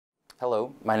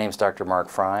Hello, my name is Dr. Mark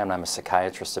Frye, and I'm a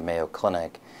psychiatrist at Mayo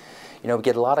Clinic. You know, we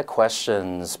get a lot of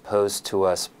questions posed to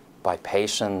us by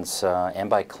patients and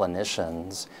by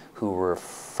clinicians who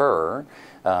refer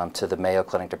to the Mayo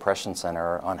Clinic Depression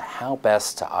Center on how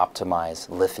best to optimize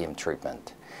lithium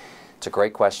treatment. It's a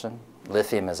great question.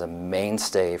 Lithium is a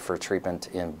mainstay for treatment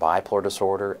in bipolar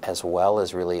disorder, as well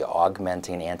as really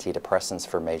augmenting antidepressants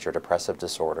for major depressive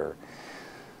disorder.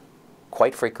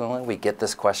 Quite frequently, we get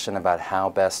this question about how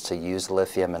best to use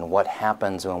lithium and what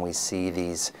happens when we see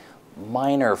these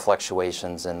minor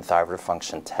fluctuations in thyroid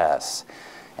function tests.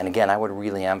 And again, I would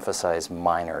really emphasize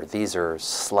minor. These are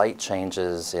slight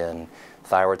changes in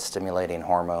thyroid stimulating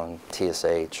hormone,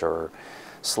 TSH, or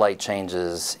slight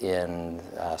changes in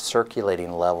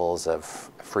circulating levels of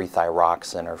free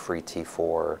thyroxine or free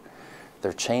T4.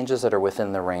 They're changes that are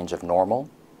within the range of normal.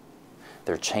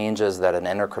 They're changes that an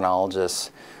endocrinologist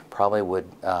probably would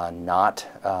not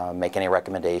make any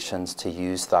recommendations to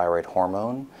use thyroid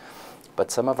hormone.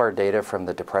 But some of our data from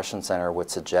the Depression Center would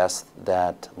suggest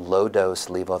that low-dose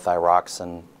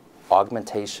levothyroxine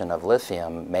augmentation of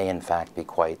lithium may in fact be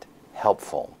quite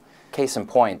helpful. Case in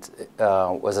point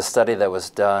was a study that was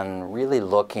done really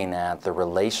looking at the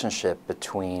relationship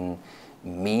between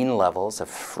mean levels of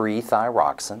free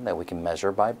thyroxine that we can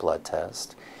measure by blood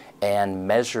test and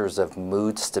measures of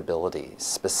mood stability,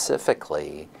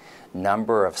 specifically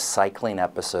number of cycling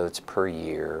episodes per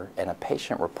year and a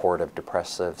patient report of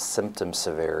depressive symptom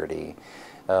severity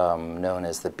known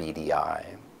as the BDI.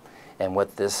 And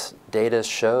what this data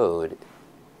showed,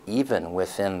 even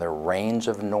within the range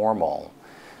of normal,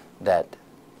 that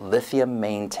lithium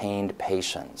maintained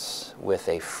patients with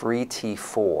a free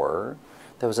T4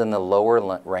 that was in the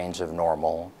lower range of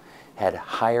normal had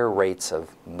higher rates of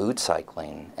mood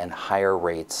cycling and higher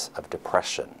rates of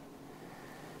depression.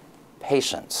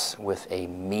 Patients with a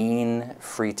mean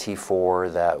free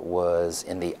T4 that was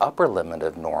in the upper limit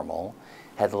of normal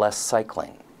had less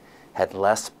cycling, had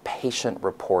less patient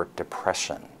report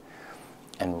depression.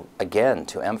 And again,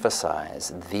 to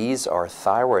emphasize, these are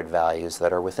thyroid values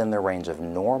that are within the range of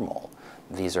normal.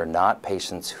 These are not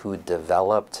patients who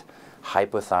developed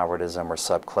hypothyroidism or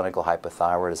subclinical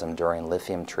hypothyroidism during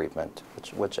lithium treatment,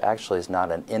 which actually is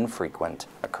not an infrequent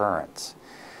occurrence.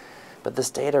 But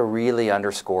this data really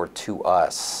underscored to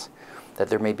us that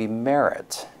there may be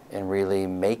merit in really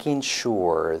making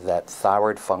sure that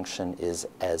thyroid function is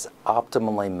as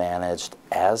optimally managed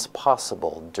as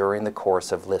possible during the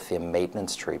course of lithium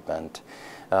maintenance treatment,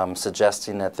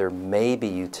 suggesting that there may be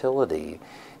utility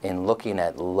in looking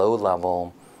at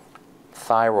low-level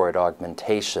thyroid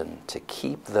augmentation to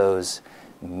keep those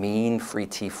mean free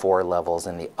T4 levels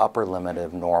in the upper limit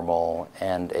of normal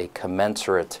and a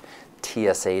commensurate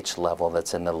TSH level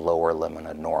that's in the lower limit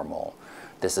of normal.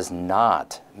 This is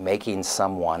not making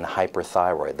someone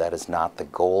hyperthyroid. That is not the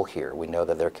goal here. We know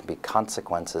that there can be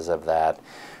consequences of that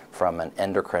from an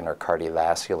endocrine or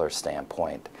cardiovascular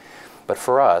standpoint. But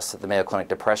for us at the Mayo Clinic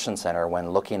Depression Center,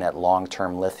 when looking at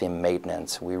long-term lithium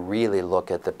maintenance, we really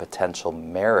look at the potential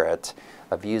merit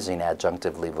of using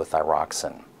adjunctive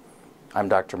levothyroxine. I'm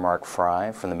Dr. Mark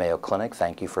Frye from the Mayo Clinic.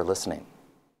 Thank you for listening.